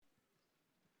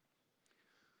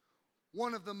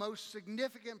One of the most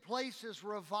significant places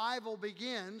revival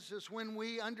begins is when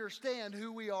we understand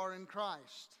who we are in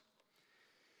Christ.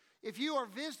 If you are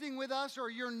visiting with us or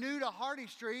you're new to Hardy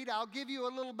Street, I'll give you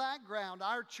a little background.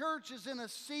 Our church is in a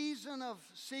season of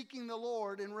seeking the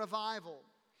Lord in revival.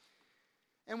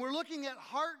 And we're looking at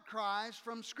heart cries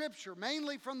from Scripture,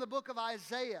 mainly from the book of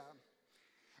Isaiah.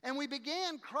 And we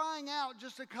began crying out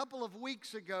just a couple of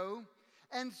weeks ago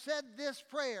and said this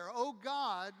prayer: "Oh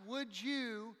God, would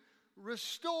you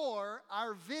restore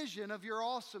our vision of your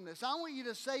awesomeness?" I want you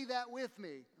to say that with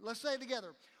me. Let's say it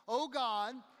together. "Oh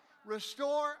God,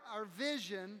 restore our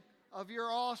vision of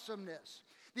your awesomeness."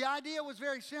 The idea was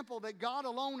very simple, that God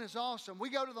alone is awesome. We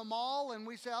go to the mall and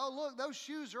we say, "Oh, look, those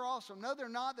shoes are awesome." No, they're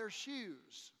not. They're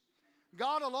shoes.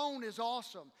 God alone is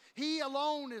awesome. He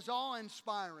alone is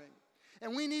awe-inspiring.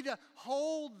 And we need to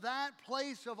hold that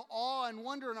place of awe and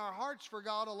wonder in our hearts for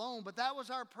God alone. But that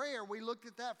was our prayer. We looked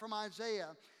at that from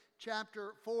Isaiah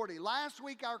chapter 40. Last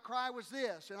week our cry was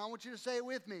this, and I want you to say it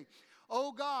with me.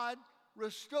 "Oh God,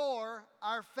 restore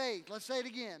our faith." Let's say it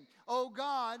again. "Oh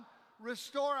God,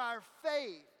 restore our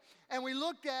faith." And we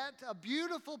looked at a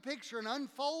beautiful picture, an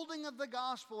unfolding of the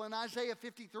gospel in Isaiah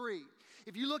 53.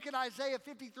 If you look at Isaiah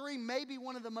 53, maybe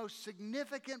one of the most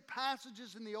significant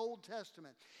passages in the Old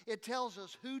Testament. It tells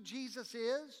us who Jesus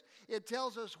is, it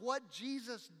tells us what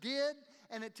Jesus did,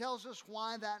 and it tells us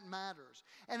why that matters.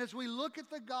 And as we look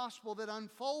at the gospel that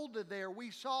unfolded there,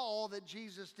 we saw all that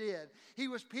Jesus did. He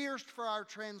was pierced for our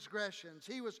transgressions.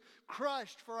 He was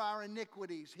crushed for our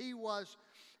iniquities. He was,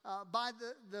 by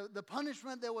the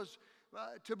punishment that was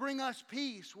to bring us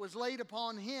peace was laid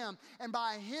upon him. And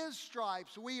by his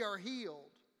stripes we are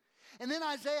healed. And then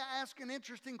Isaiah asked an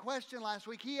interesting question last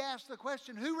week. He asked the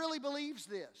question, who really believes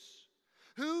this?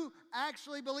 Who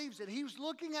actually believes it? He was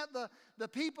looking at the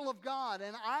people of God,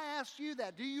 and I asked you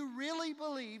that. Do you really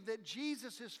believe that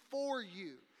Jesus is for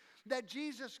you? That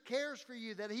Jesus cares for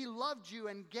you, that he loved you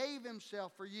and gave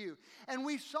himself for you? And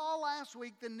we saw last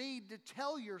week the need to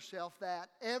tell yourself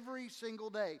that every single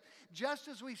day. Just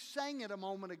as we sang it a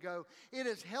moment ago, it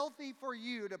is healthy for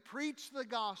you to preach the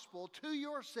gospel to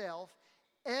yourself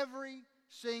every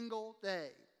single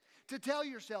day. To tell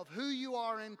yourself who you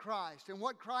are in Christ and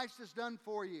what Christ has done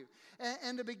for you.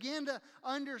 And to begin to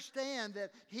understand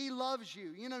that he loves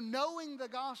you. You know, knowing the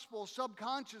gospel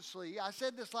subconsciously, I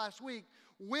said this last week,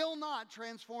 will not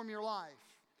transform your life.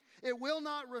 It will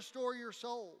not restore your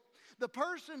soul. The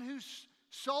person whose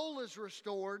soul is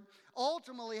restored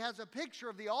ultimately has a picture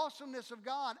of the awesomeness of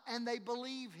God, and they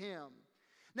believe him.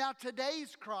 Now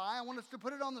today's cry, I want us to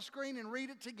put it on the screen and read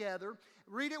it together.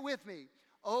 Read it with me.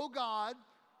 "Oh God,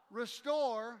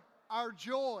 restore our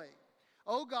joy."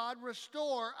 Oh God,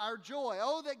 restore our joy.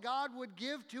 Oh, that God would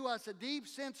give to us a deep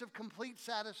sense of complete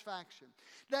satisfaction.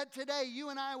 That today you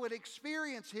and I would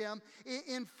experience him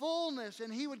in fullness,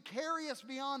 and he would carry us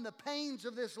beyond the pains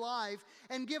of this life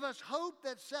and give us hope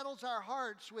that settles our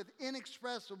hearts with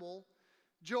inexpressible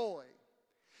joy.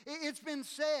 It's been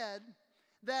said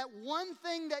that one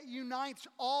thing that unites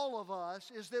all of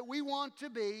us is that we want to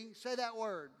be, say that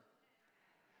word,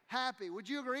 happy. Would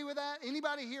you agree with that?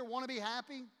 Anybody here want to be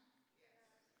happy?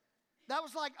 That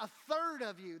was like a third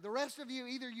of you. The rest of you,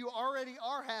 either you already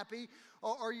are happy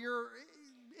or you're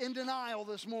in denial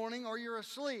this morning or you're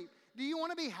asleep. Do you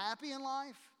want to be happy in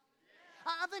life?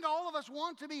 I think all of us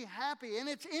want to be happy. And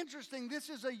it's interesting, this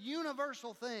is a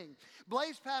universal thing.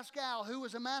 Blaise Pascal, who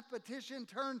was a mathematician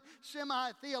turned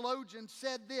semi-theologian,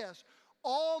 said this: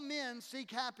 "All men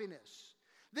seek happiness.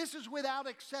 This is without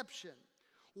exception.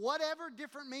 Whatever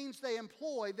different means they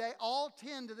employ, they all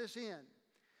tend to this end.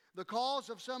 The cause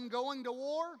of some going to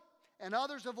war and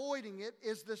others avoiding it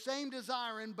is the same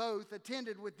desire in both,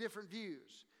 attended with different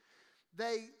views.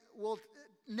 They will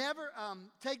never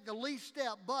take the least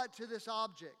step but to this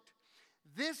object.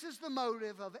 This is the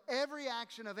motive of every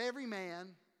action of every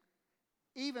man,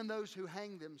 even those who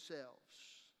hang themselves."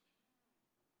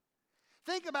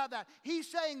 Think about that. He's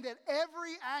saying that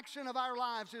every action of our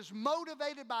lives is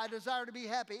motivated by a desire to be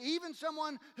happy. Even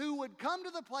someone who would come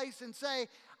to the place and say,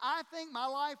 "I think my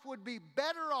life would be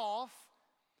better off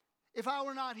if I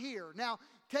were not here." Now,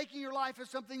 taking your life is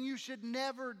something you should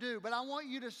never do. But I want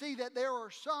you to see that there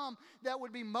are some that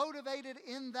would be motivated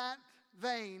in that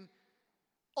vein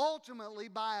ultimately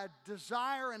by a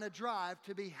desire and a drive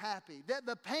to be happy. That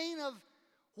the pain of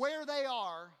where they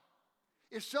are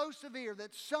is so severe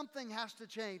that something has to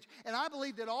change. And I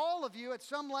believe that all of you at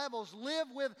some levels live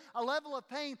with a level of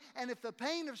pain. And if the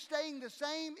pain of staying the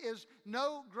same is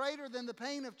no greater than the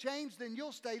pain of change, then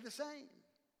you'll stay the same.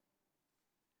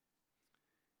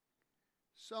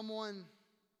 Someone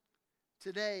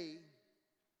today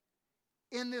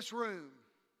in this room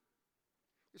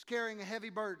is carrying a heavy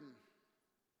burden.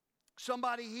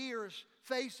 Somebody here is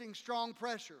facing strong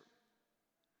pressure.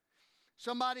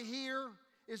 Somebody here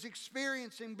is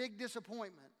experiencing big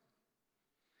disappointment.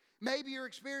 Maybe you're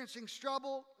experiencing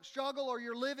struggle or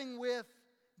you're living with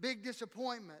big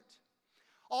disappointment.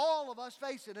 All of us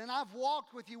face it, and I've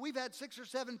walked with you. We've had 6 or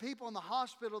 7 people in the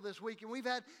hospital this week, and we've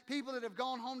had people that have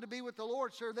gone home to be with the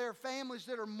Lord. So there are families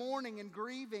that are mourning and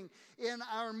grieving in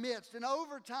our midst. And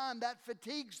over time, that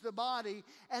fatigues the body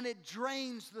and it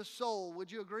drains the soul.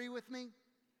 Would you agree with me?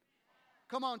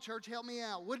 Come on, church, help me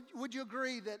out. Would you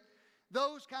agree that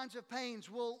those kinds of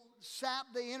pains will sap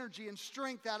the energy and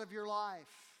strength out of your life?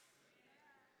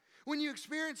 When you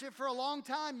experience it for a long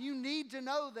time, you need to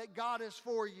know that God is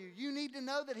for you. You need to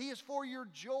know that He is for your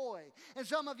joy. And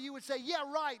some of you would say, yeah,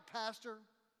 right, Pastor.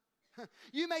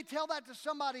 You may tell that to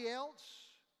somebody else,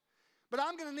 but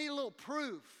I'm going to need a little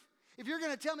proof. If you're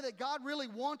going to tell me that God really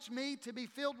wants me to be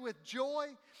filled with joy,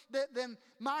 then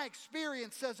my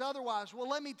experience says otherwise. Well,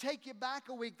 let me take you back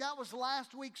a week. That was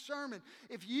last week's sermon.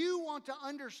 If you want to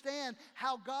understand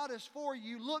how God is for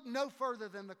you, look no further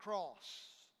than the cross.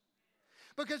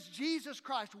 Because Jesus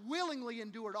Christ willingly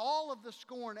endured all of the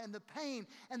scorn and the pain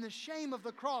and the shame of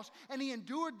the cross. And He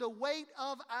endured the weight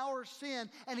of our sin.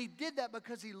 And He did that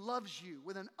because He loves you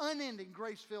with an unending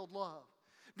grace-filled love.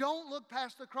 Don't look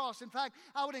past the cross. In fact,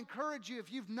 I would encourage you,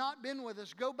 if you've not been with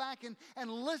us, go back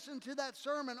and listen to that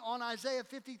sermon on Isaiah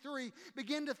 53.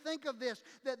 Begin to think of this,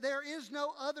 that there is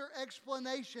no other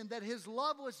explanation, that His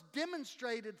love was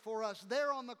demonstrated for us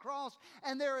there on the cross,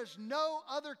 and there is no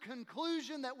other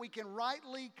conclusion that we can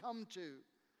rightly come to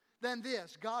than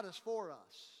this: God is for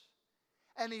us,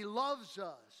 and He loves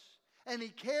us, and He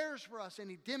cares for us,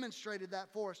 and He demonstrated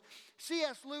that for us.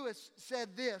 C.S. Lewis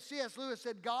said this. C.S. Lewis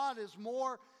said, God is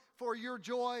more for your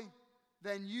joy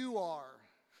than you are.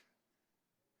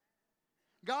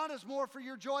 God is more for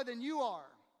your joy than you are.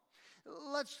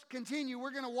 Let's continue.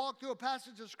 We're going to walk through a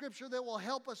passage of Scripture that will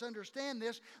help us understand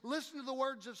this. Listen to the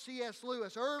words of C.S.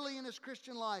 Lewis early in his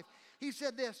Christian life. He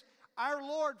said this: our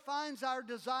Lord finds our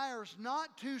desires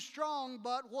not too strong,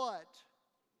 but what?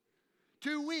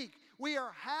 Too weak. We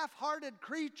are half-hearted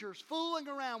creatures fooling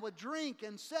around with drink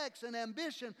and sex and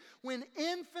ambition when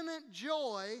infinite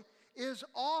joy is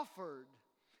offered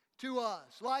to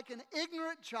us. Like an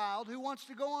ignorant child who wants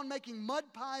to go on making mud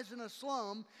pies in a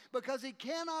slum because he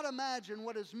cannot imagine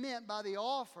what is meant by the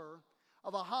offer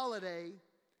of a holiday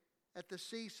at the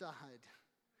seaside.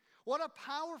 What a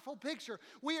powerful picture.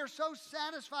 We are so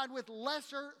satisfied with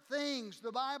lesser things.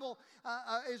 The Bible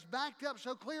is backed up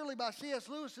so clearly by C.S.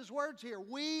 Lewis's words here.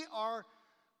 We are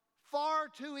far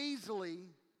too easily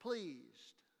pleased.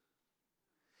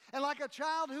 And like a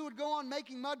child who would go on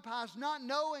making mud pies, not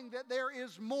knowing that there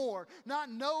is more, not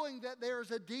knowing that there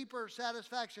is a deeper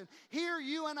satisfaction. Here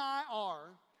you and I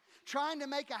are trying to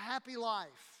make a happy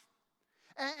life.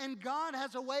 And God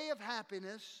has a way of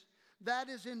happiness that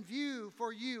is in view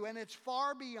for you, and it's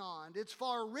far beyond. It's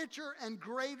far richer and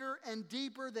greater and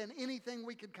deeper than anything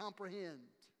we could comprehend.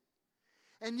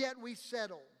 And yet we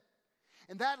settle.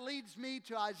 And that leads me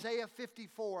to Isaiah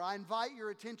 54. I invite your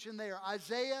attention there.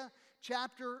 Isaiah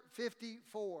chapter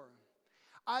 54.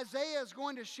 Isaiah is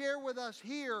going to share with us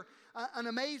here an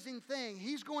amazing thing.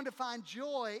 He's going to find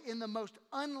joy in the most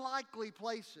unlikely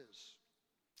places.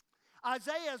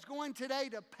 Isaiah is going today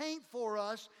to paint for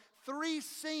us 3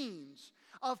 scenes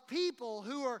of people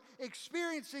who are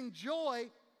experiencing joy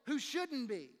who shouldn't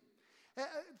be.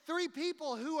 3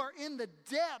 people who are in the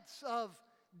depths of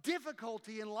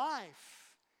difficulty in life.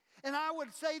 And I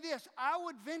would say this, I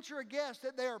would venture a guess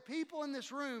that there are people in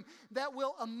this room that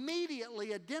will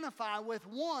immediately identify with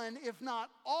one, if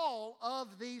not all,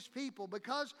 of these people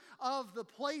because of the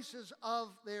places of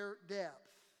their depth.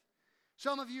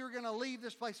 Some of you are going to leave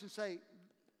this place and say,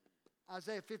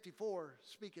 Isaiah 54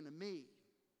 speaking to me.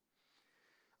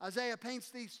 Isaiah paints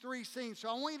these 3 scenes. So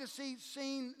I want you to see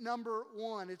scene number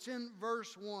 1. It's in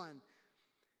verse 1.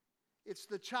 It's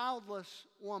the childless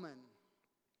woman.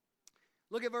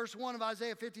 Look at verse 1 of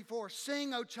Isaiah 54.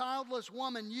 Sing, O childless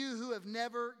woman, you who have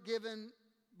never given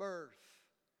birth.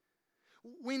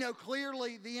 We know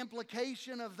clearly the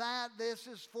implication of that. This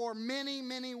is for many,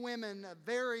 many women a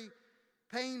very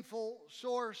painful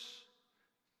source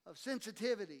of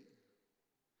sensitivity,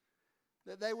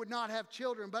 that they would not have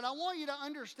children. But I want you to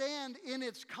understand in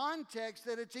its context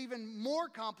that it's even more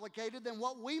complicated than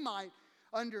what we might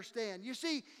understand. You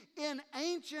see, in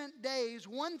ancient days,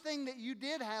 one thing that you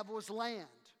did have was land.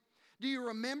 Do you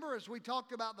remember, as we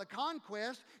talked about the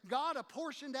conquest, God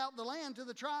apportioned out the land to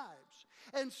the tribes.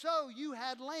 And so you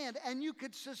had land, and you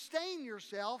could sustain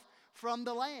yourself from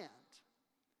the land.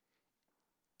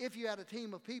 if you had a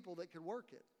team of people that could work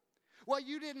it. Well,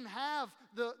 you didn't have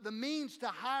the means to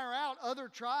hire out other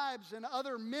tribes and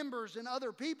other members and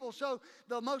other people. So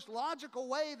the most logical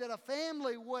way that a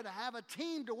family would have a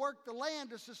team to work the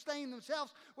land to sustain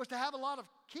themselves was to have a lot of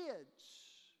kids.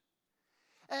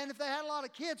 And if they had a lot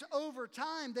of kids, over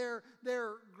time their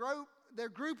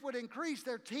group would increase,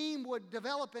 their team would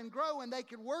develop and grow, and they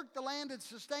could work the land and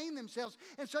sustain themselves.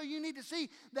 And so you need to see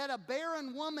that a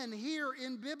barren woman here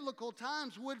in biblical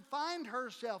times would find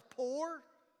herself poor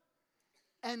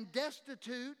and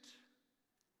destitute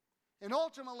and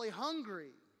ultimately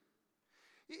hungry.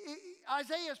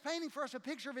 Isaiah is painting for us a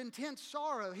picture of intense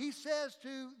sorrow. He says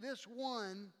to this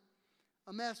one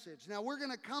a message. Now we're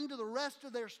going to come to the rest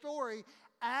of their story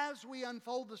as we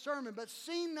unfold the sermon, but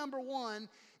scene number one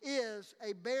is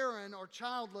a barren or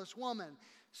childless woman.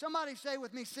 Somebody say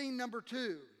with me, scene number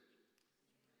two.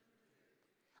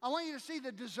 I want you to see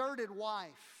the deserted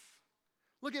wife.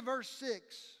 Look at verse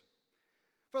 6.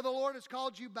 For the Lord has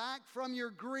called you back from your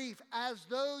grief as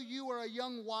though you were a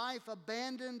young wife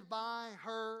abandoned by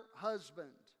her husband.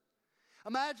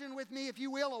 Imagine with me, if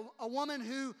you will, a woman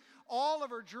who all of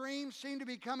her dreams seem to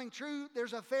be coming true.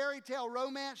 There's a fairy tale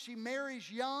romance. She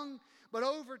marries young, but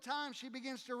over time she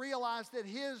begins to realize that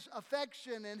his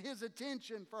affection and his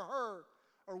attention for her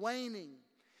are waning.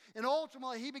 And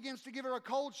ultimately, he begins to give her a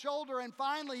cold shoulder, and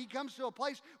finally he comes to a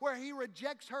place where he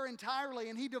rejects her entirely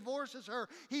and he divorces her.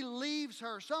 He leaves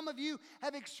her. Some of you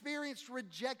have experienced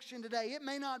rejection today. It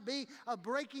may not be a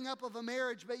breaking up of a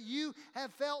marriage, but you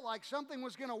have felt like something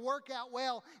was going to work out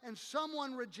well and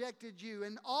someone rejected you,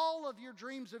 and all of your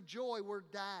dreams of joy were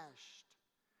dashed.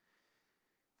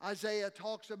 Isaiah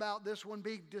talks about this one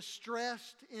being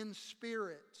distressed in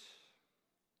spirit.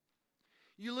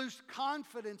 You lose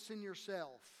confidence in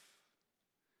yourself.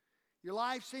 Your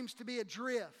life seems to be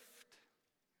adrift.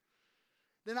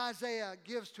 Then Isaiah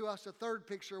gives to us a third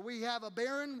picture. We have a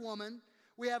barren woman,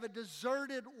 we have a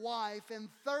deserted wife, and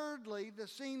thirdly, the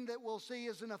scene that we'll see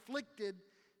is an afflicted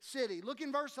city. Look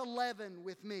in verse 11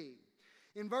 with me.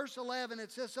 In verse 11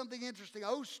 it says something interesting.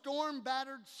 "O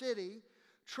storm-battered city,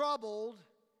 troubled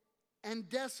and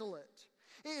desolate."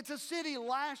 It's a city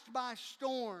lashed by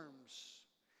storms.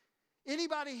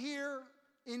 Anybody here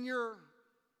in your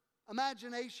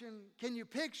imagination, can you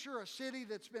picture a city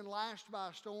that's been lashed by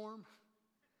a storm?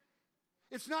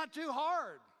 It's not too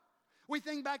hard. We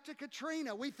think back to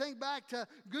Katrina. We think back to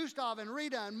Gustav and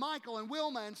Rita and Michael and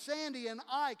Wilma and Sandy and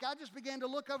Ike. I just began to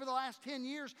look over the last 10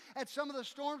 years at some of the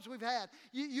storms we've had.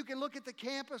 You can look at the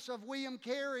campus of William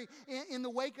Carey in the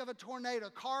wake of a tornado.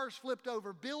 Cars flipped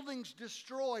over, buildings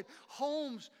destroyed,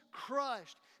 homes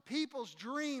crushed, people's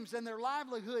dreams and their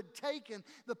livelihood taken.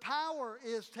 The power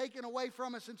is taken away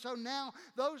from us. And so now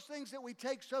those things that we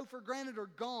take so for granted are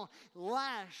gone,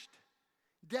 lashed,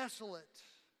 desolate.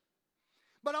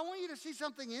 But I want you to see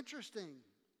something interesting.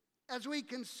 As we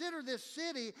consider this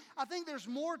city, I think there's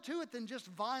more to it than just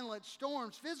violent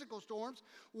storms, physical storms.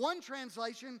 One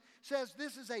translation says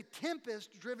this is a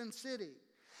tempest-driven city.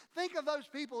 Think of those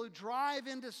people who drive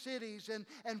into cities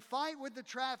and fight with the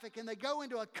traffic, and they go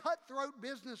into a cutthroat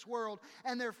business world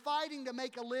and they're fighting to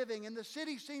make a living, and the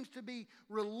city seems to be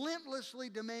relentlessly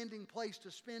demanding place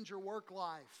to spend your work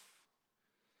life.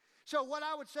 So what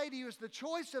I would say to you is the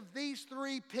choice of these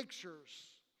three pictures,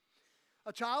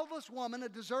 a childless woman, a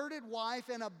deserted wife,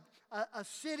 and a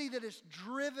city that is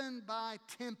driven by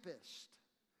tempest.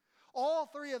 All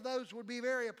three of those would be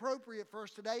very appropriate for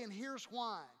us today, and here's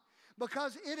why.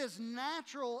 Because it is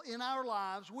natural in our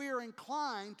lives, we are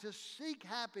inclined to seek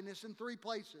happiness in three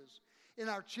places: in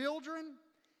our children,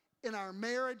 in our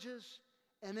marriages,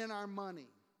 and in our money.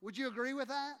 Would you agree with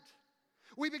that?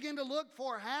 We begin to look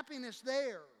for happiness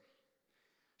there.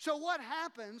 So what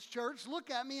happens, church? Look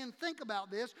at me and think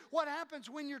about this. What happens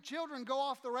when your children go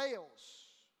off the rails?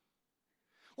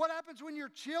 What happens when your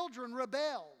children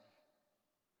rebel?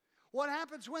 What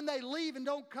happens when they leave and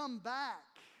don't come back?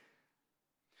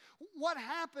 What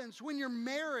happens when your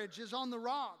marriage is on the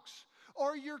rocks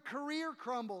or your career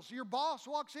crumbles? Your boss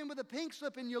walks in with a pink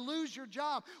slip and you lose your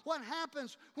job. What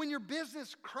happens when your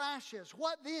business crashes?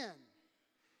 What then?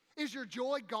 Is your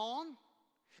joy gone?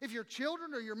 If your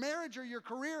children or your marriage or your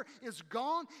career is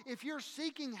gone, if you're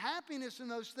seeking happiness in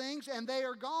those things and they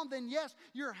are gone, then yes,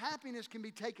 your happiness can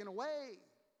be taken away.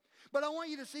 But I want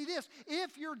you to see this.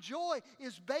 If your joy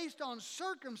is based on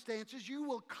circumstances, you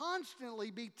will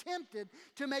constantly be tempted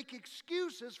to make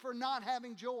excuses for not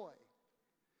having joy.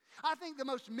 I think the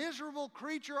most miserable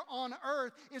creature on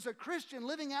earth is a Christian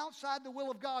living outside the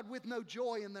will of God with no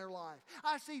joy in their life.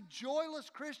 I see joyless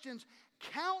Christians,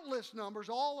 countless numbers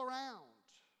all around.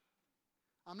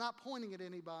 I'm not pointing at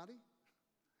anybody.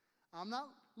 I'm not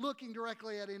looking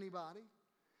directly at anybody.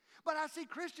 But I see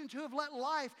Christians who have let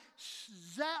life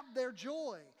zap their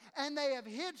joy, and they have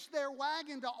hitched their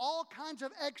wagon to all kinds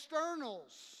of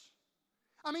externals.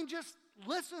 I mean, just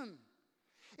listen.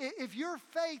 If your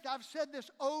faith, I've said this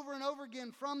over and over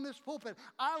again from this pulpit,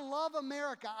 I love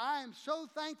America. I am so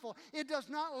thankful. It does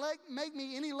not make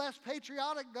me any less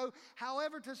patriotic, though,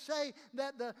 however, to say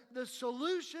that the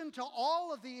solution to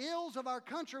all of the ills of our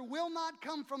country will not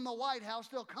come from the White House.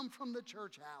 They'll come from the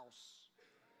church house.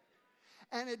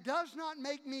 And it does not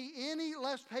make me any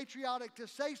less patriotic to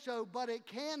say so, but it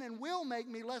can and will make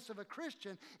me less of a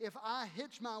Christian if I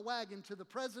hitch my wagon to the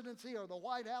presidency or the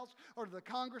White House or to the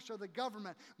Congress or the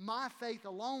government. My faith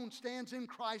alone stands in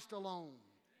Christ alone.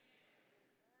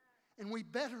 And we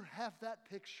better have that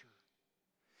picture.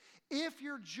 If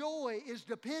your joy is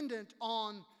dependent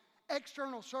on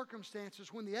external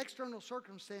circumstances, when the external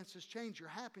circumstances change, your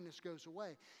happiness goes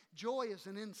away. Joy is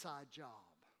an inside job.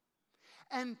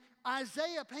 And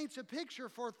Isaiah paints a picture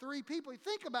for three people.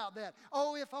 Think about that.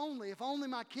 Oh, if only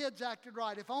my kids acted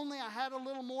right. If only I had a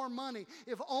little more money.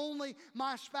 If only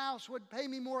my spouse would pay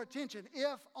me more attention.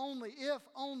 If only.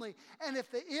 And if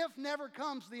the if never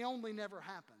comes, the only never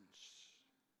happens.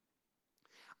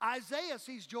 Isaiah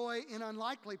sees joy in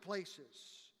unlikely places.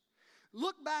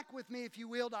 Look back with me, if you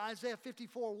will, to Isaiah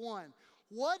 54:1.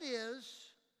 What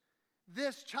is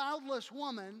this childless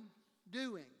woman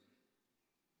doing?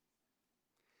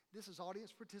 This is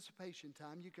audience participation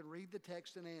time. You can read the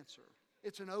text and answer.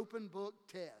 It's an open book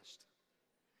test.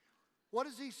 What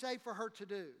does he say for her to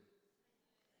do?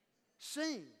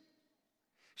 Sing.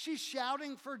 She's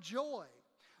shouting for joy.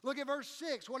 Look at verse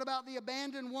 6. What about the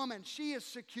abandoned woman? She is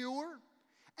secure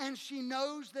and she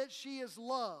knows that she is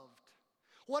loved.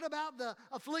 What about the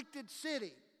afflicted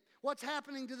city? What's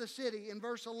happening to the city in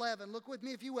verse 11? Look with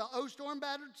me if you will. O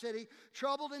storm-battered city,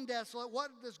 troubled and desolate,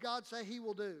 what does God say he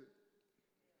will do?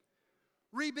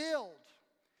 Rebuild.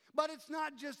 But it's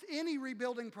not just any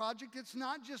rebuilding project. It's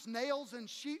not just nails and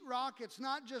sheetrock. It's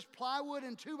not just plywood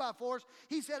and 2x4s.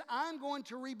 He said, I'm going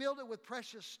to rebuild it with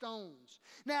precious stones.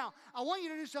 Now, I want you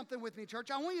to do something with me, church.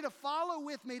 I want you to follow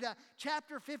with me to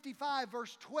chapter 55,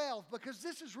 verse 12, because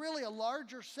this is really a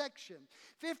larger section.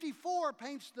 54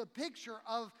 paints the picture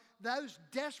of those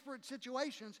desperate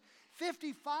situations.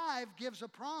 55 gives a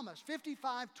promise.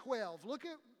 55:12. Look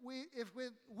at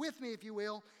with me, if you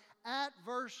will, at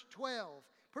verse 12.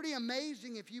 Pretty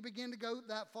amazing if you begin to go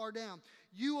that far down.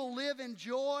 You will live in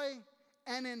joy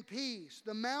and in peace.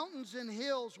 The mountains and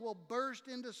hills will burst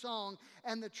into song,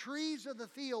 and the trees of the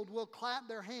field will clap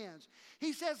their hands.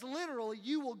 He says literally,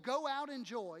 you will go out in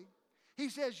joy. He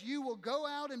says you will go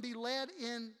out and be led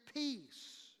in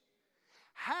peace.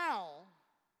 How?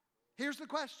 Here's the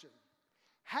question.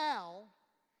 How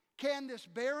can this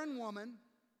barren woman,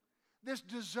 this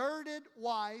deserted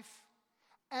wife,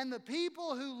 and the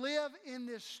people who live in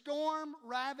this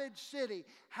storm-ravaged city,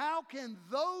 how can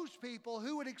those people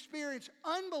who would experience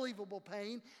unbelievable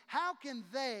pain, how can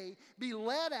they be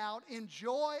led out in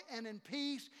joy and in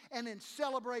peace and in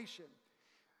celebration?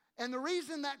 And the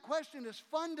reason that question is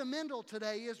fundamental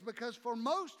today is because for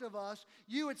most of us,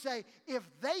 you would say, if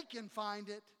they can find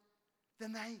it,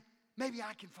 then maybe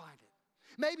I can find it.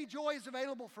 Maybe joy is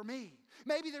available for me.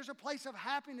 Maybe there's a place of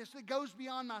happiness that goes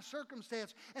beyond my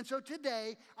circumstance. And so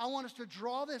today, I want us to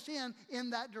draw this in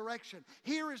that direction.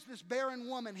 Here is this barren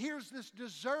woman. Here's this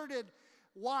deserted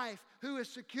wife who is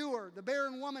secure, the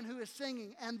barren woman who is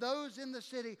singing, and those in the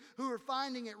city who are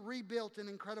finding it rebuilt in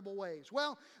incredible ways.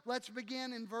 Well, let's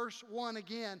begin in verse 1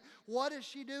 again. What is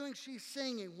she doing? She's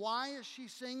singing. Why is she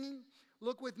singing?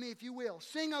 Look with me if you will.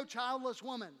 Sing, O childless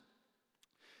woman.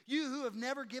 You who have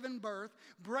never given birth,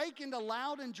 break into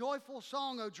loud and joyful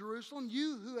song, O Jerusalem.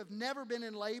 You who have never been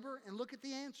in labor. And look at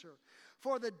the answer.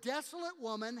 For the desolate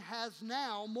woman has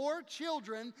now more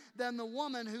children than the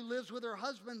woman who lives with her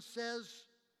husband, says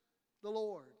the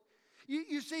Lord.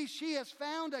 You see, she has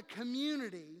found a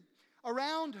community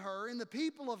around her in the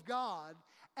people of God.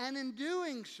 And in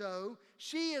doing so,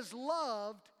 she is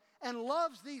loved and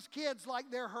loves these kids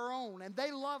like they're her own. And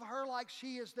they love her like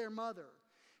she is their mother.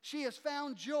 She has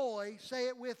found joy, say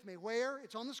it with me, where?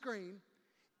 It's on the screen,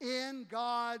 in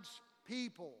God's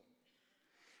people.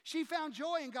 She found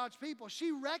joy in God's people.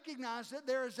 She recognized that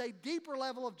there is a deeper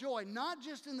level of joy, not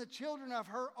just in the children of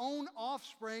her own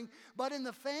offspring, but in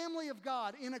the family of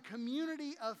God, in a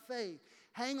community of faith.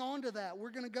 Hang on to that. We're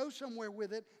going to go somewhere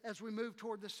with it as we move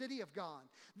toward the city of God.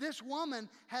 This woman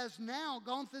has now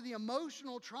gone through the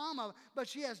emotional trauma, but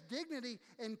she has dignity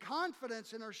and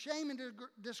confidence, and her shame and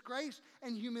disgrace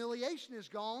and humiliation is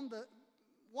gone.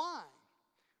 Why?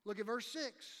 Look at verse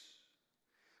 6.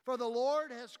 For the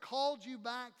Lord has called you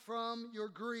back from your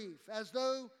grief, as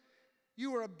though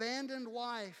you were abandoned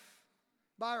wife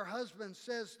by her husband,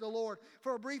 says the Lord.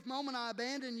 For a brief moment I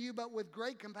abandoned you, but with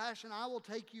great compassion I will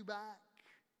take you back.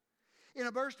 In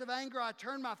a burst of anger I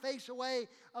turned my face away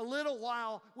a little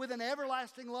while. With an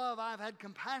everlasting love I have had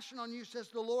compassion on you, says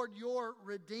the Lord, your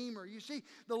Redeemer. You see,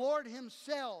 the Lord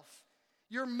Himself,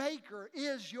 your Maker,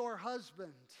 is your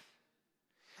husband.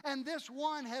 And this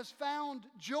one has found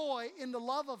joy in the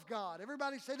love of God.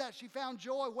 Everybody say that. She found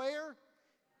joy where?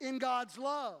 In God's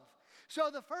love. So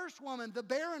the first woman, the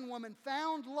barren woman,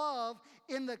 found love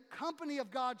in the company of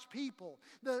God's people.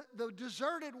 The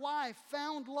deserted wife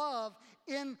found love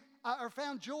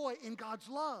found joy in God's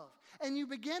love. And you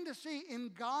begin to see in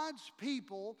God's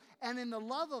people and in the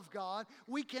love of God,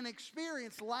 we can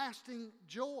experience lasting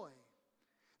joy.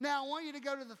 Now, I want you to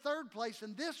go to the third place,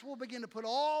 and this will begin to put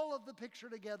all of the picture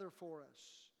together for us.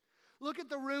 Look at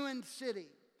the ruined city.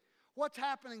 What's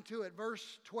happening to it?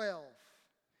 Verse 12.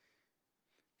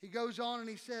 He goes on and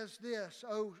he says this,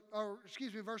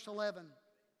 verse 11.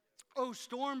 O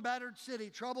storm-battered city,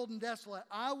 troubled and desolate,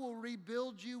 I will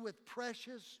rebuild you with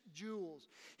precious jewels.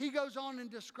 He goes on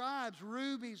and describes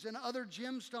rubies and other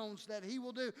gemstones that He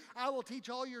will do. I will teach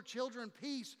all your children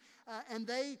peace,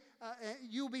 and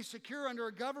you'll be secure under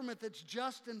a government that's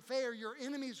just and fair. Your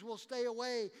enemies will stay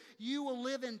away. You will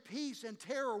live in peace, and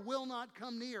terror will not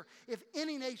come near. If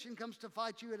any nation comes to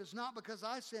fight you, it is not because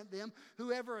I sent them.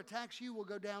 Whoever attacks you will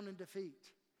go down in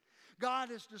defeat. God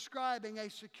is describing a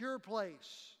secure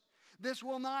place. This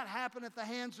will not happen at the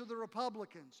hands of the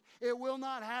Republicans. It will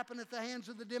not happen at the hands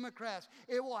of the Democrats.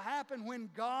 It will happen when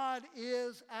God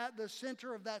is at the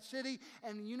center of that city.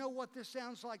 And you know what this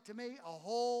sounds like to me? A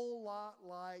whole lot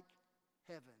like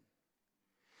heaven.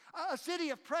 A city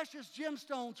of precious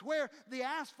gemstones where the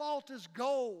asphalt is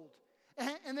gold.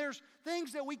 And there's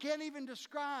things that we can't even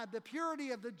describe. The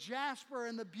purity of the jasper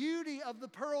and the beauty of the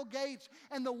pearl gates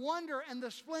and the wonder and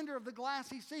the splendor of the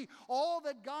glassy sea. All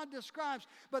that God describes.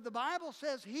 But the Bible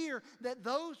says here that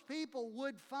those people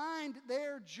would find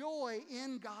their joy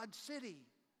in God's city.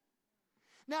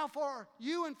 Now for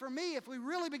you and for me, if we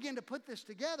really begin to put this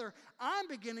together, I'm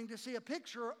beginning to see a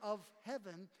picture of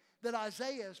heaven that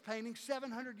Isaiah is painting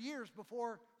 700 years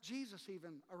before Jesus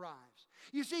even arrives.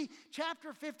 You see,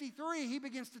 chapter 53, he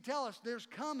begins to tell us there's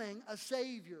coming a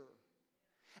Savior.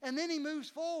 And then he moves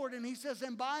forward and he says,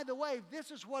 and by the way, this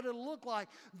is what it'll look like.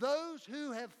 Those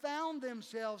who have found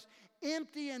themselves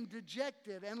empty and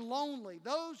dejected and lonely.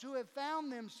 Those who have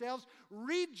found themselves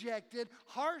rejected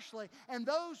harshly. And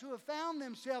those who have found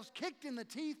themselves kicked in the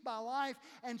teeth by life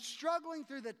and struggling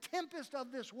through the tempest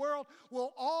of this world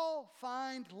will all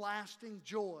find lasting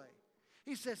joy.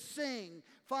 He says, sing,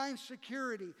 find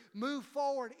security, move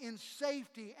forward in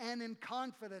safety and in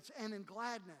confidence and in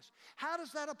gladness. How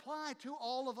does that apply to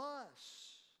all of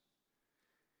us?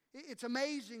 It's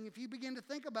amazing if you begin to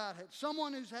think about it.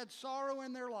 Someone who's had sorrow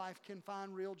in their life can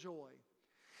find real joy.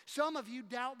 Some of you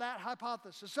doubt that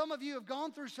hypothesis. Some of you have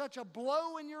gone through such a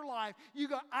blow in your life, you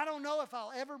go, I don't know if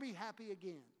I'll ever be happy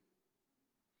again.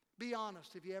 Be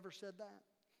honest, have you ever said that?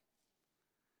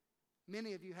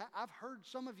 Many of you have. I've heard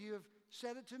some of you have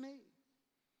said it to me.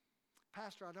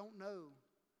 Pastor, I don't know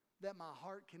that my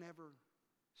heart can ever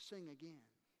sing again.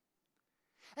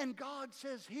 And God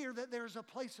says here that there's a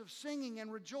place of singing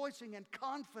and rejoicing and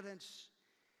confidence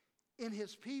in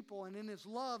His people and in His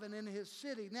love and in His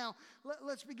city. Now,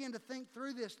 let's begin to think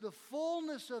through this. The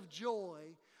fullness of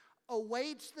joy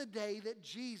awaits the day that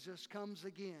Jesus comes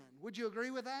again. Would you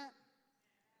agree with that?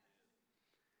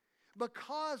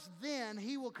 Because then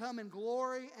He will come in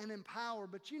glory and in power.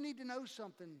 But you need to know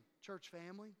something, church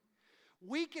family.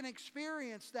 We can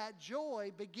experience that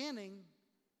joy beginning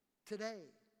today.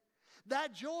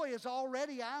 That joy is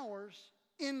already ours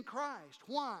in Christ.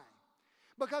 Why?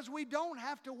 Because we don't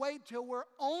have to wait till we're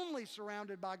only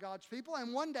surrounded by God's people,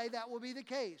 and one day that will be the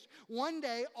case. One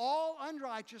day all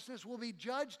unrighteousness will be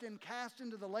judged and cast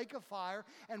into the lake of fire,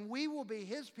 and we will be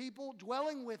His people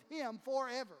dwelling with Him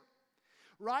forever.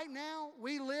 Right now,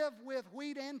 we live with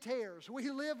wheat and tares. We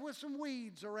live with some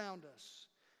weeds around us.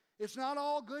 It's not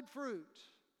all good fruit,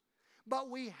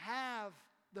 but we have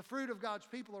the fruit of God's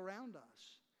people around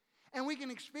us. And we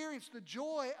can experience the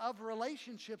joy of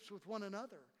relationships with one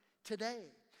another today.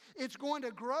 It's going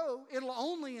to grow. It'll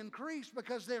only increase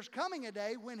because there's coming a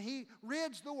day when He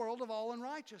rids the world of all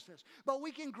unrighteousness. But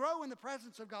we can grow in the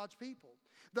presence of God's people.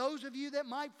 Those of you that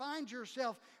might find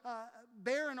yourself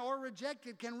barren or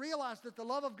rejected can realize that the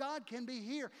love of God can be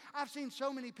here. I've seen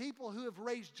so many people who have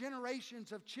raised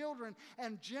generations of children,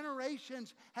 and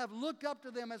generations have looked up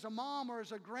to them as a mom or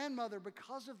as a grandmother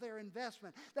because of their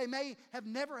investment. They may have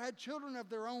never had children of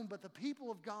their own, but the people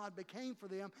of God became for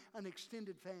them an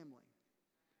extended family.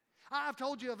 I've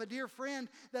told you of a dear friend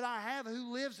that I have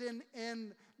who lives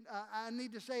in I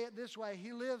need to say it this way,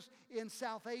 he lives in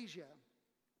South Asia.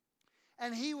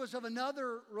 And he was of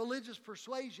another religious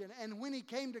persuasion. And when he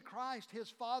came to Christ, his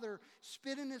father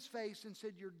spit in his face and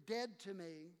said, "You're dead to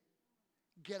me.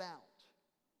 Get out."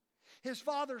 His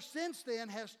father since then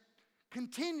has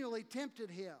continually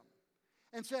tempted him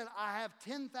and said, "I have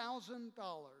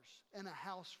 $10,000 and a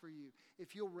house for you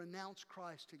if you'll renounce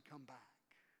Christ and come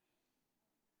back."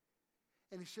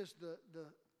 And he says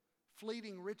the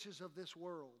fleeting riches of this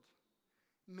world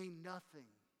mean nothing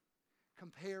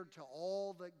compared to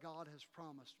all that God has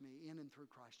promised me in and through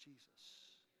Christ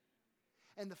Jesus.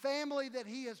 And the family that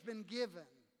he has been given,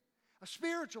 a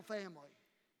spiritual family,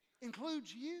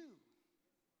 includes you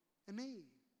and me.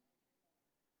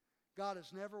 God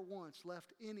has never once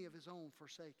left any of his own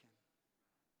forsaken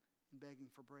and begging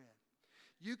for bread.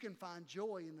 You can find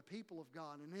joy in the people of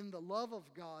God and in the love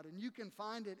of God, and you can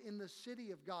find it in the city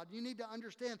of God. You need to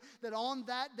understand that on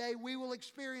that day we will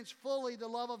experience fully the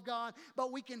love of God,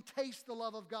 but we can taste the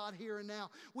love of God here and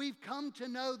now. We've come to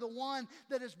know the one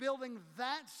that is building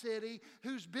that city,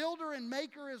 whose builder and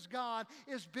maker is God,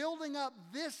 is building up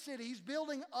this city. He's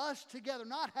building us together,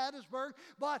 not Hattiesburg,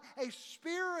 but a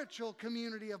spiritual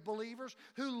community of believers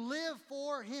who live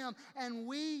for him, and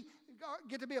we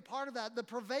get to be a part of that. The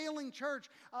prevailing church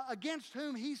against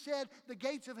whom he said the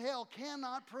gates of hell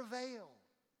cannot prevail.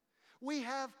 We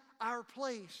have our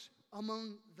place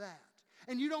among that.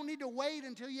 And you don't need to wait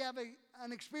until you have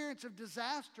an experience of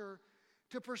disaster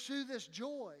to pursue this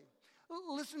joy.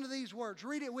 Listen to these words.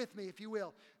 Read it with me if you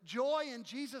will. Joy in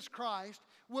Jesus Christ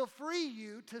will free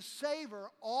you to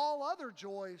savor all other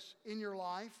joys in your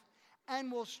life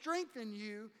and will strengthen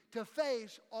you to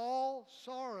face all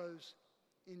sorrows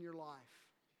in your life.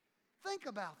 Think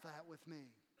about that with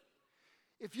me.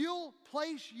 If you'll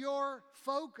place your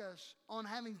focus on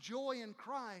having joy in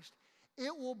Christ,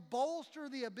 it will bolster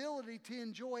the ability to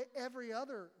enjoy every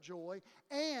other joy,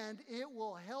 and it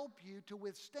will help you to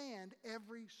withstand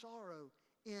every sorrow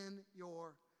in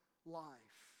your life.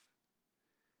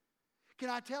 Can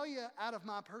I tell you out of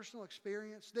my personal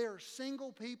experience, there are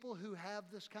single people who have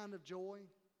this kind of joy,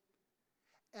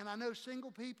 and I know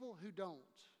single people who don't.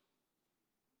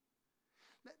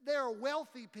 There are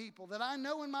wealthy people that I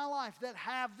know in my life that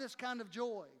have this kind of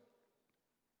joy.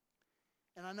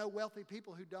 And I know wealthy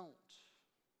people who don't.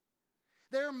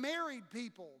 There are married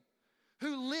people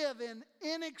who live in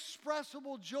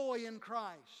inexpressible joy in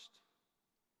Christ.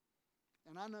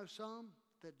 And I know some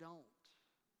that don't.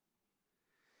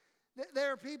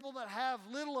 There are people that have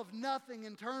little of nothing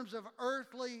in terms of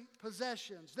earthly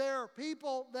possessions. There are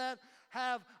people that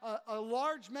have a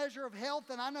large measure of health,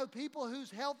 and I know people whose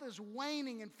health is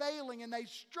waning and failing, and they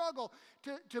struggle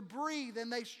to breathe,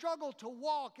 and they struggle to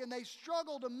walk, and they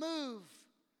struggle to move,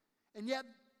 and yet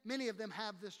many of them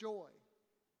have this joy,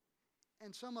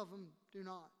 and some of them do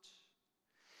not.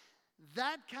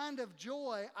 That kind of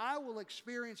joy I will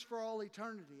experience for all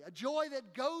eternity, a joy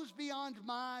that goes beyond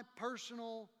my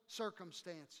personal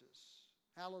circumstances.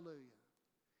 Hallelujah.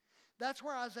 That's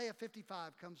where Isaiah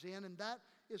 55 comes in, and that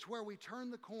is where we turn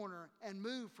the corner and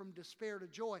move from despair to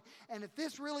joy. And if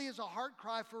this really is a heart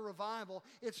cry for revival,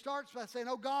 it starts by saying,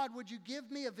 "Oh God, would you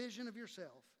give me a vision of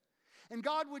yourself? And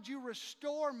God, would you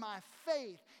restore my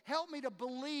faith? Help me to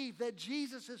believe that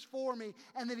Jesus is for me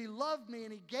and that he loved me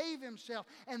and he gave himself.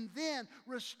 And then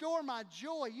restore my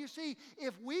joy." You see,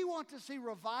 if we want to see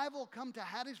revival come to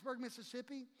Hattiesburg,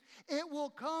 Mississippi, it will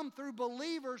come through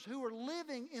believers who are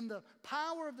living in the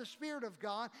power of the Spirit of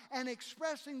God and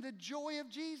expressing the joy of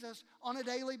Jesus on a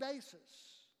daily basis.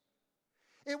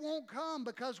 It won't come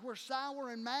because we're sour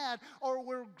and mad, or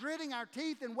we're gritting our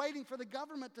teeth and waiting for the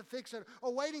government to fix it,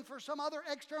 or waiting for some other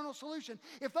external solution.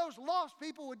 If those lost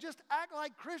people would just act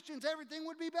like Christians, everything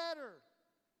would be better.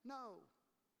 No.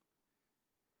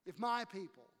 If my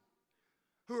people,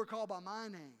 who are called by my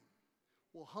name,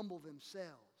 will humble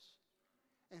themselves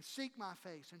and seek my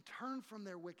face and turn from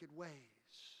their wicked ways,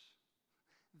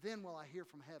 then will I hear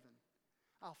from heaven.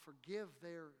 I'll forgive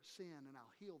their sin and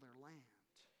I'll heal their land.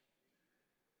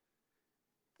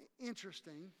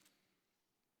 Interesting.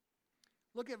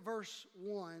 Look at verse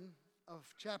 1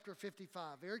 of chapter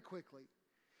 55 very quickly.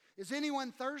 Is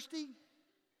anyone thirsty?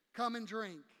 Come and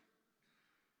drink.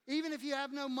 Even if you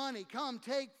have no money, come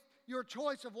take your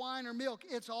choice of wine or milk.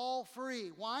 It's all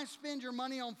free. Why spend your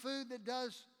money on food that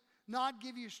does not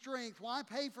give you strength? Why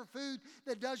pay for food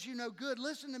that does you no good?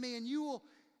 Listen to me, and you will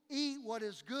eat what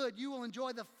is good. You will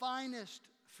enjoy the finest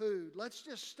food. Let's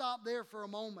just stop there for a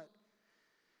moment.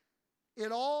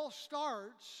 It all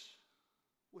starts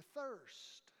with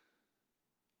thirst.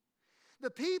 The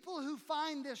people who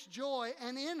find this joy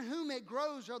and in whom it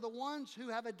grows are the ones who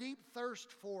have a deep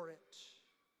thirst for it.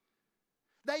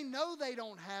 They know they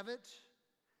don't have it.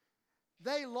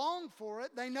 They long for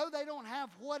it. They know they don't have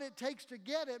what it takes to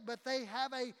get it, but they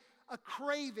have a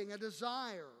craving, a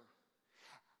desire.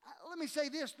 Let me say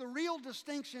this, the real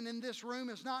distinction in this room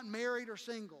is not married or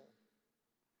single.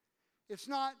 It's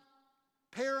not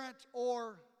parent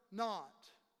or not.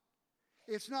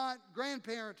 It's not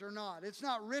grandparent or not. It's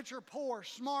not rich or poor,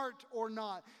 smart or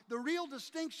not. The real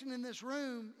distinction in this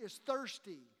room is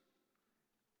thirsty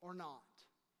or not.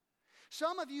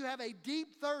 Some of you have a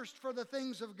deep thirst for the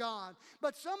things of God,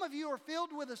 but some of you are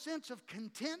filled with a sense of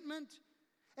contentment,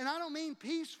 and I don't mean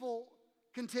peaceful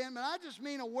contentment. I just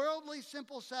mean a worldly,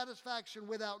 simple satisfaction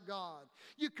without God.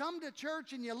 You come to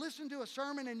church and you listen to a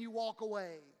sermon and you walk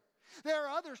away. There are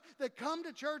others that come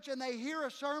to church and they hear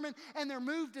a sermon and they're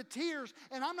moved to tears.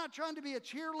 And I'm not trying to be a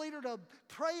cheerleader to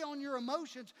prey on your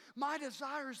emotions. My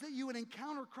desire is that you would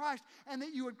encounter Christ and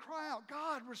that you would cry out,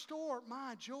 God, restore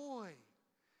my joy.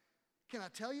 Can I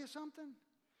tell you something?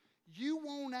 You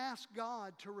won't ask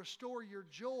God to restore your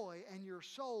joy and your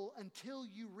soul until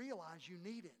you realize you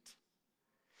need it.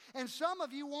 And some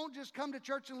of you won't just come to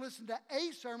church and listen to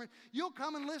a sermon. You'll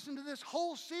come and listen to this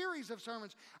whole series of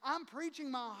sermons. I'm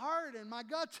preaching my heart and my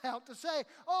guts out to say,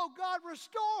 oh God,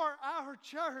 restore our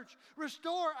church,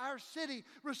 restore our city,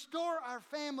 restore our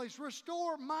families,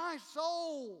 restore my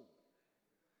soul.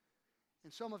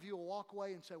 And some of you will walk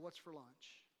away and say, what's for lunch?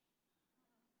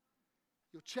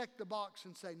 You'll check the box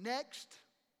and say, next,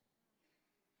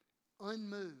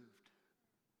 unmoved,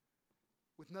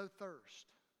 with no thirst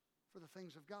for the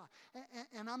things of God.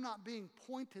 And I'm not being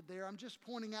pointed there. I'm just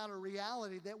pointing out a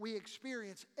reality that we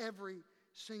experience every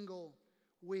single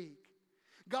week.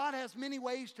 God has many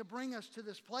ways to bring us to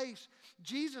this place.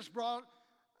 Jesus brought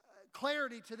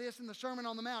clarity to this in the Sermon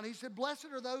on the Mount. He said, blessed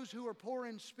are those who are poor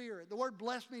in spirit. The word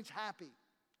blessed means happy,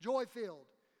 joy-filled.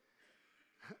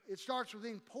 It starts with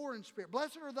being poor in spirit.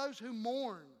 Blessed are those who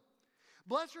mourn.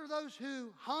 Blessed are those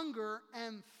who hunger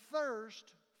and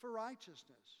thirst for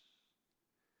righteousness.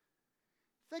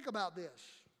 Think about this.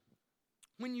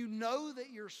 When you know that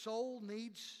your soul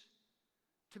needs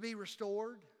to be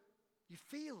restored, you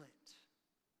feel it.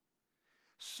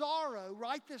 Sorrow,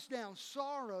 write this down,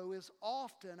 sorrow is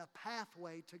often a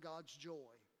pathway to God's joy.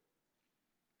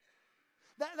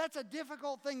 That's a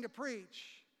difficult thing to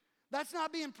preach. That's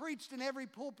not being preached in every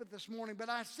pulpit this morning, but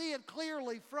I see it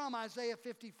clearly from Isaiah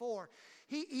 54.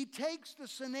 He takes the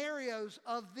scenarios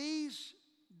of these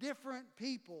different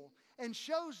people and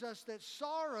shows us that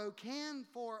sorrow can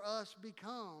for us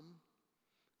become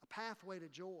a pathway to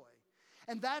joy.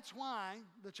 And that's why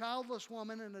the childless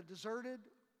woman and a deserted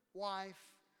wife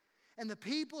and the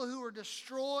people who were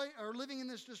destroyed or living in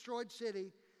this destroyed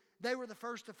city, they were the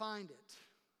first to find it.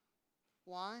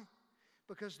 Why?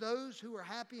 Because those who were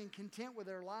happy and content with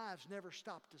their lives never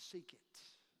stopped to seek it.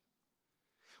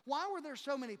 Why were there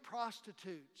so many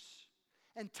prostitutes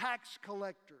and tax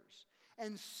collectors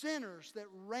and sinners that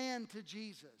ran to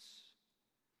Jesus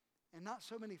and not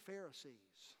so many Pharisees?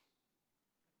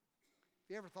 Have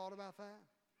you ever thought about that?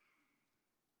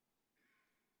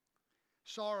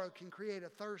 Sorrow can create a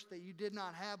thirst that you did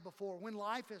not have before. When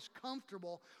life is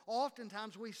comfortable,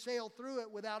 oftentimes we sail through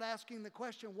it without asking the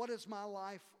question, what is my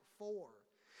life for?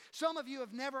 Some of you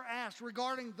have never asked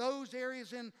regarding those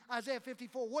areas in Isaiah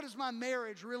 54, what is my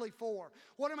marriage really for?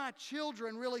 What are my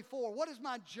children really for? What is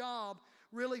my job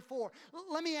really for?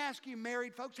 Let me ask you,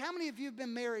 married folks, how many of you have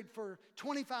been married for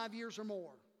 25 years or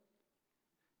more?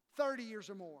 30 years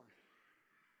or more?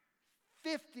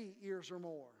 50 years or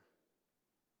more?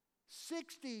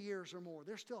 60 years or more?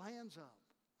 There's still hands up.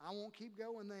 I won't keep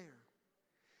going there.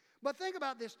 But think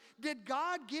about this. Did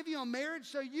God give you a marriage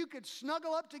so you could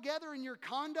snuggle up together in your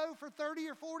condo for 30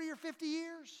 or 40 or 50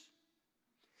 years?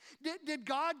 Did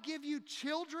God give you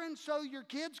children so your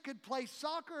kids could play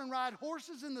soccer and ride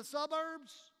horses in the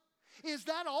suburbs? Is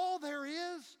that all there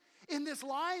is in this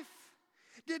life?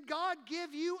 Did God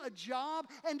give you a job?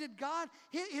 And did God,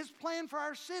 His plan for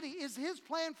our city, is His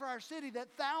plan for our city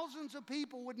that thousands of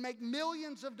people would make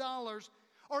millions of dollars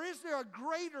Or is there a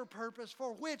greater purpose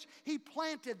for which He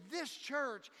planted this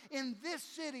church in this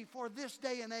city for this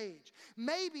day and age?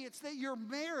 Maybe it's that your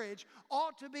marriage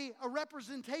ought to be a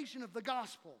representation of the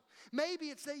gospel. Maybe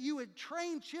it's that you would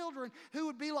train children who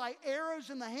would be like arrows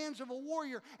in the hands of a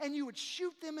warrior, and you would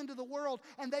shoot them into the world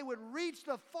and they would reach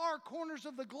the far corners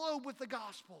of the globe with the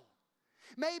gospel.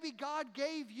 Maybe God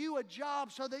gave you a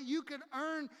job so that you could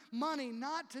earn money,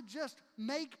 not to just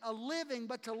make a living,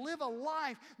 but to live a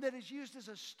life that is used as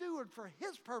a steward for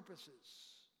His purposes.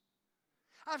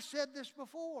 I've said this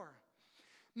before.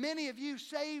 Many of you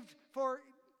saved for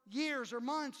years or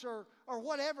months or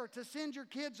whatever to send your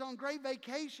kids on great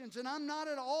vacations, and I'm not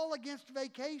at all against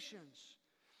vacations.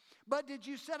 But did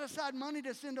you set aside money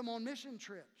to send them on mission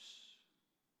trips?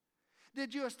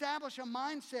 Did you establish a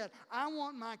mindset, I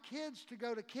want my kids to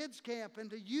go to kids camp and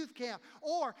to youth camp?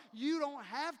 Or you don't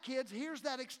have kids, here's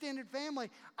that extended family.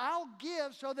 I'll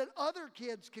give so that other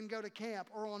kids can go to camp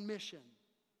or on mission.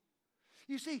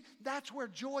 You see, that's where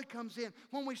joy comes in.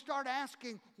 When we start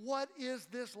asking, what is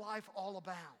this life all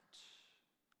about?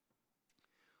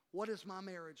 What is my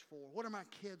marriage for? What are my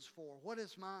kids for? What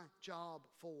is my job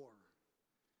for?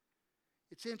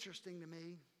 It's interesting to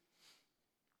me.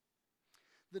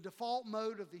 The default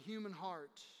mode of the human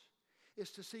heart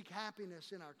is to seek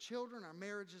happiness in our children, our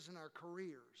marriages, and our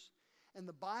careers. And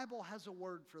the Bible has a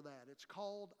word for that. It's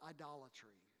called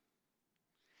idolatry.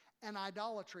 And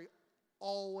idolatry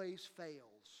always fails.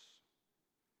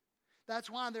 That's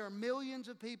why there are millions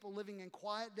of people living in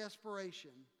quiet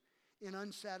desperation in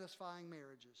unsatisfying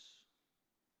marriages.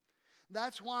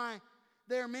 That's why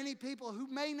there are many people who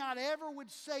may not ever would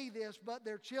say this, but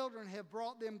their children have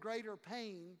brought them greater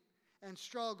pain and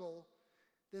struggle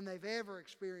than they've ever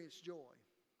experienced joy.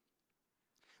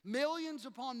 Millions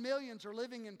upon millions are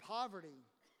living in poverty,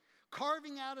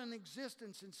 carving out an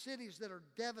existence in cities that are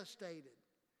devastated.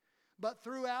 But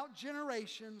throughout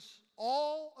generations,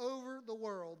 all over the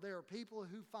world, there are people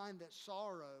who find that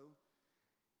sorrow,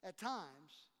 at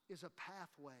times, is a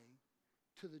pathway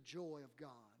to the joy of God.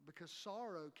 Because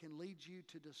sorrow can lead you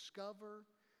to discover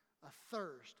a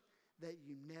thirst that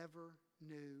you never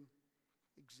knew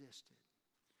existed.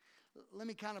 Let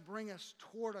me kind of bring us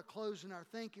toward a close in our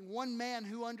thinking. One man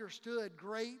who understood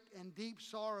great and deep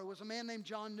sorrow was a man named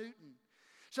John Newton.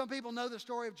 Some people know the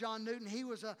story of John Newton. He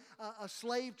was a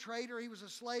slave trader. He was a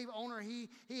slave owner. He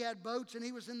had boats and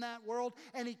he was in that world.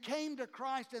 And he came to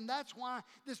Christ, and that's why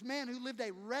this man who lived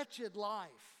a wretched life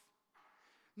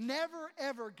never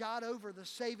ever got over the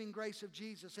saving grace of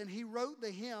Jesus. And he wrote the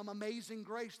hymn, Amazing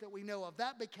Grace, that we know of.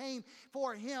 That became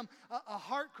for him a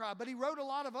heart cry. But he wrote a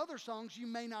lot of other songs you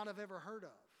may not have ever heard of.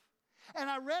 And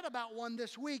I read about one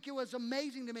this week. It was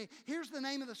amazing to me. Here's the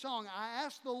name of the song, I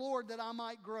Asked the Lord That I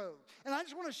Might Grow. And I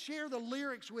just want to share the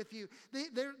lyrics with you.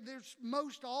 There's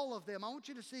most all of them. I want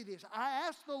you to see this. I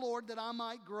asked the Lord that I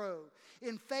might grow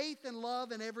in faith and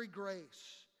love and every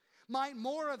grace. Might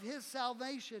more of His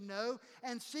salvation know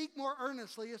and seek more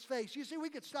earnestly His face. You see, we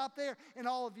could stop there and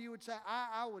all of you would say,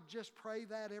 I would just pray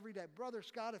that every day. Brother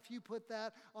Scott, if you put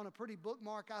that on a pretty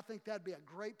bookmark, I think that'd be a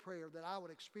great prayer, that I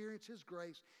would experience His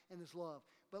grace and His love.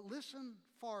 But listen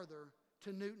farther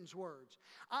to Newton's words.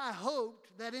 I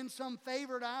hoped that in some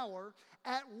favored hour,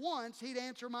 at once He'd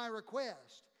answer my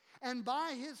request, and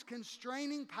by His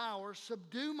constraining power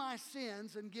subdue my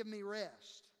sins and give me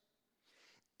rest.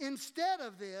 Instead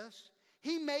of this,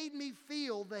 He made me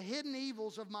feel the hidden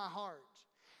evils of my heart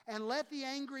and let the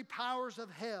angry powers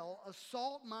of hell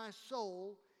assault my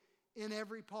soul in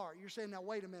every part. You're saying, now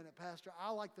wait a minute, Pastor. I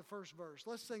like the first verse.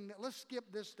 Let's sing that. Let's skip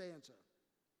this stanza.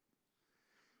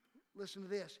 Listen to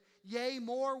this. Yea,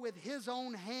 more with His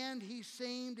own hand He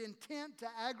seemed intent to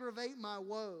aggravate my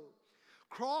woe.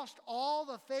 Crossed all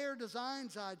the fair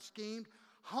designs I'd schemed,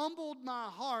 humbled my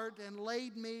heart and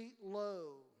laid me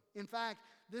low. In fact,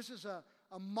 this is a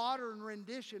modern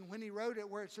rendition when he wrote it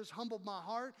where it says, humbled my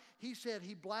heart. He said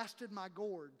he blasted my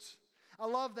gourds. I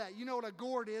love that. You know what a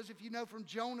gourd is, if you know from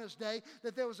Jonah's day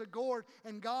that there was a gourd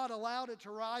and God allowed it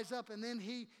to rise up and then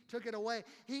He took it away.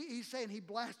 He's saying He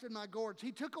blasted my gourds.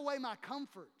 He took away my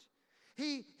comfort.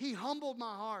 He humbled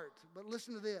my heart. But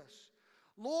listen to this.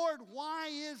 Lord, why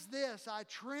is this? I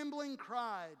trembling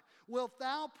cried. Wilt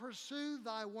Thou pursue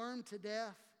Thy worm to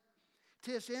death?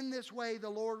 'Tis in this way, the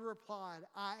Lord replied,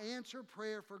 I answer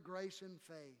prayer for grace and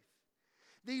faith.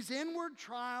 These inward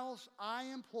trials I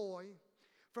employ,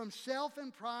 from self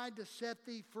and pride to set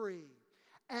thee free,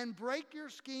 and break your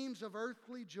schemes of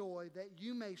earthly joy, that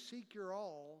you may seek your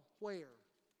all, where?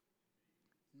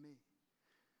 In me.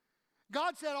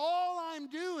 God said, all I'm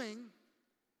doing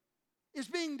is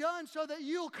being done so that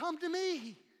you'll come to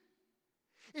me.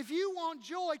 If you want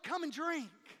joy, come and drink.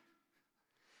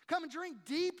 Come and drink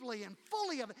deeply and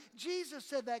fully of it. Jesus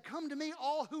said that. Come to me,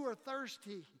 all who are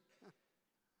thirsty.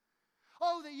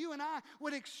 Oh, that you and I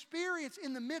would experience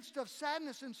in the midst of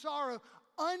sadness and sorrow,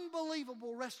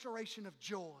 unbelievable restoration of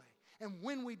joy. And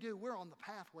when we do, we're on the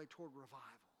pathway toward revival.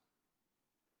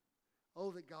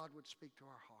 Oh, that God would speak to our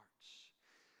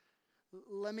hearts.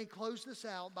 Let me close this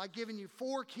out by giving you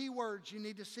 4 key words you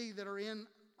need to see that are in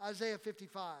Isaiah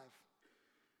 55.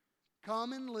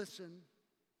 Come and listen,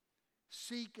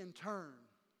 seek and turn.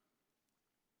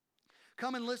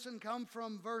 Come and listen, come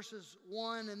from verses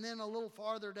 1 and then a little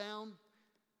farther down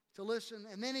to listen.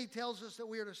 And then he tells us that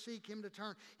we are to seek him to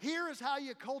turn. Here is how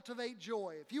you cultivate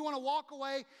joy. If you want to walk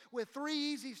away with 3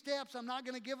 easy steps, I'm not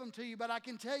going to give them to you, but I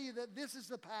can tell you that this is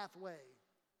the pathway.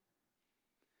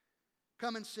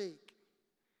 Come and seek.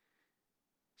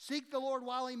 Seek the Lord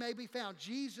while he may be found.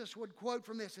 Jesus would quote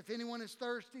from this, if anyone is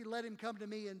thirsty, let him come to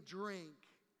me and drink.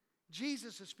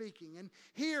 Jesus is speaking. And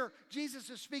here, Jesus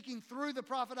is speaking through the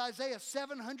prophet Isaiah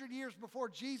 700 years before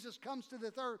Jesus comes to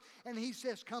the earth. And he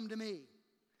says, come to me.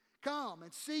 Come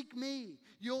and seek me.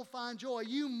 You'll find joy.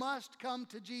 You must come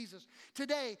to Jesus.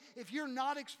 Today, if you're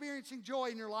not experiencing joy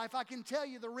in your life, I can tell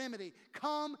you the remedy.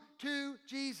 Come to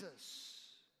Jesus.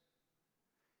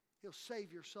 He'll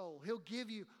save your soul. He'll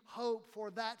give you hope for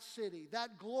that city,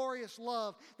 that glorious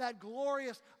love, that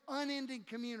glorious unending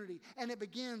community. And it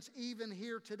begins even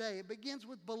here today. It begins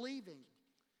with believing.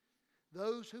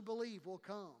 Those who believe will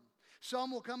come.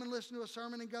 Some will come and listen to a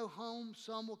sermon and go home.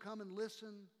 Some will come and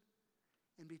listen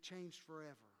and be changed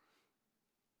forever.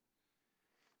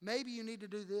 Maybe you need to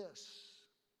do this.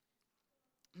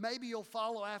 Maybe you'll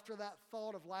follow after that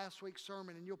thought of last week's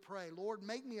sermon and you'll pray, Lord,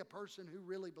 make me a person who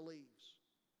really believes.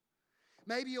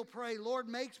 Maybe you'll pray, Lord,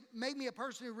 make me a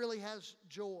person who really has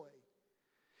joy.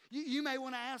 You may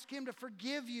want to ask him to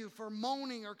forgive you for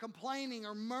moaning or complaining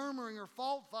or murmuring or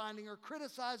fault finding or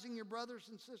criticizing your brothers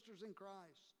and sisters in Christ.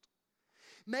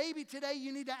 Maybe today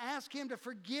you need to ask him to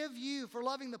forgive you for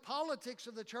loving the politics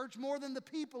of the church more than the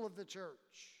people of the church.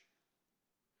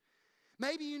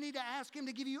 Maybe you need to ask him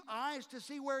to give you eyes to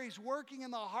see where he's working in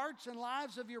the hearts and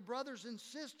lives of your brothers and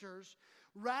sisters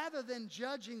rather than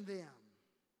judging them.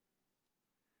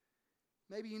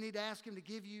 Maybe you need to ask him to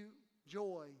give you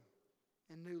joy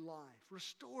and new life.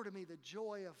 Restore to me the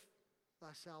joy of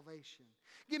thy salvation.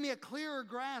 Give me a clearer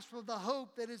grasp of the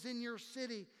hope that is in your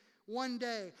city one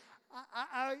day.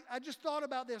 I just thought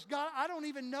about this. God, I don't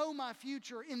even know my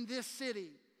future in this city.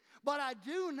 But I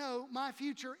do know my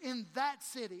future in that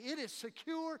city. It is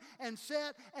secure and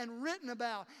set and written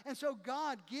about. And so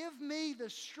God, give me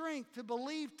the strength to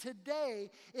believe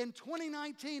today in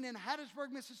 2019 in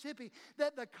Hattiesburg, Mississippi,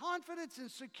 that the confidence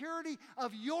and security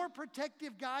of your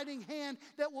protective guiding hand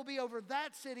that will be over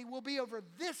that city will be over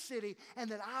this city,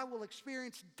 and that I will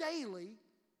experience daily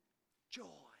joy.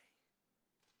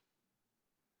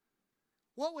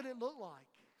 What would it look like?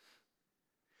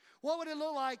 What would it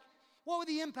look like? What would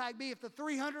the impact be if the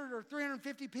 300 or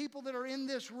 350 people that are in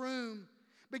this room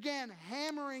began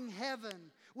hammering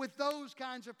heaven with those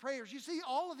kinds of prayers? You see,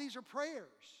 all of these are prayers.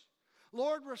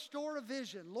 Lord, restore a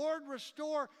vision. Lord,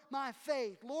 restore my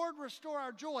faith. Lord, restore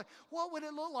our joy. What would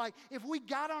it look like if we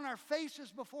got on our faces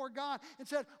before God and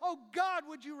said, oh God,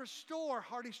 would you restore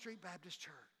Hardy Street Baptist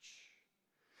Church?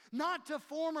 Not to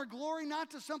former glory,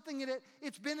 not to something that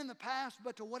it's been in the past,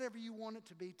 but to whatever you want it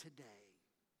to be today.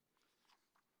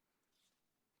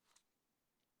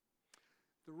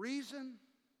 The reason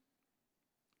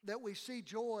that we see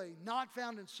joy not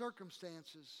found in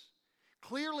circumstances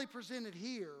clearly presented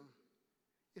here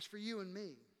is for you and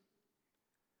me.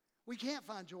 We can't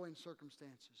find joy in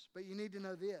circumstances, but you need to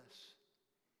know this.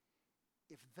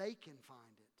 If they can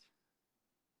find it,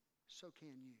 so can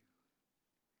you.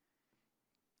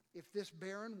 If this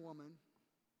barren woman,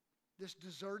 this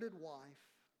deserted wife,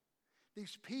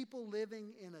 these people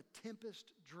living in a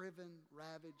tempest-driven,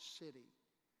 ravaged city,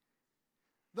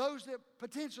 those that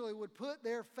potentially would put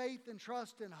their faith and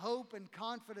trust and hope and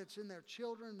confidence in their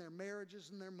children, their marriages,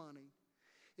 and their money,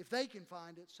 if they can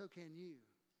find it, so can you.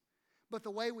 But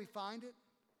the way we find it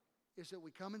is that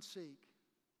we come and seek,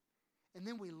 and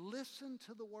then we listen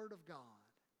to the Word of God,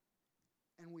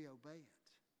 and we obey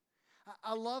it.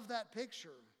 I love that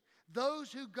picture.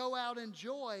 Those who go out in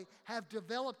joy have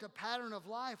developed a pattern of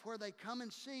life where they come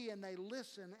and see and they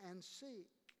listen and seek.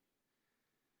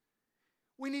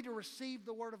 We need to receive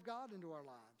the Word of God into our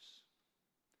lives.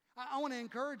 I want to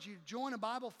encourage you to join a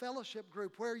Bible fellowship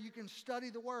group where you can study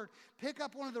the Word. Pick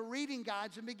up one of the reading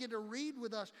guides and begin to read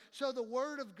with us so the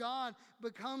Word of God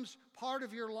becomes part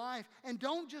of your life. And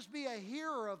don't just be a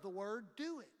hearer of the Word,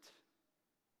 do it.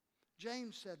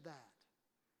 James said that.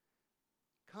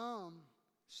 Come,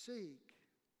 seek,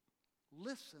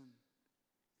 listen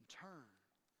and turn.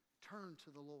 Turn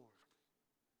to the Lord.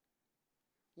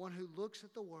 One who looks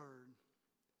at the Word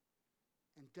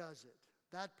and does it.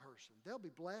 That person, they'll be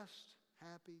blessed,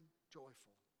 happy, joyful.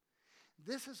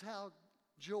 This is how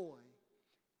joy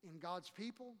in God's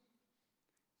people,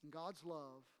 in God's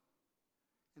love,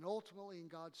 and ultimately in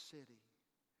God's city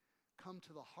come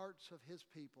to the hearts of His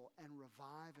people and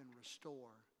revive and restore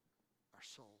our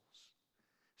souls.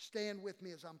 Stand with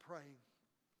me as I'm praying.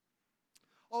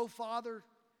 Oh, Father,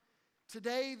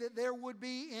 today that there would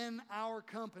be in our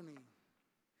company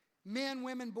men,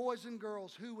 women, boys, and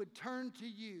girls who would turn to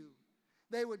You.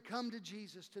 They would come to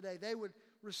Jesus today. They would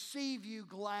receive You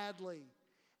gladly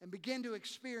and begin to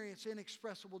experience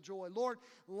inexpressible joy. Lord,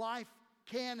 life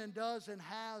can and does and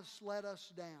has let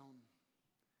us down,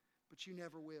 but You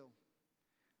never will.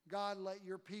 God, let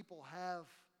Your people have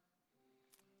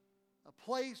a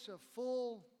place of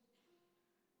full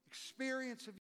experience of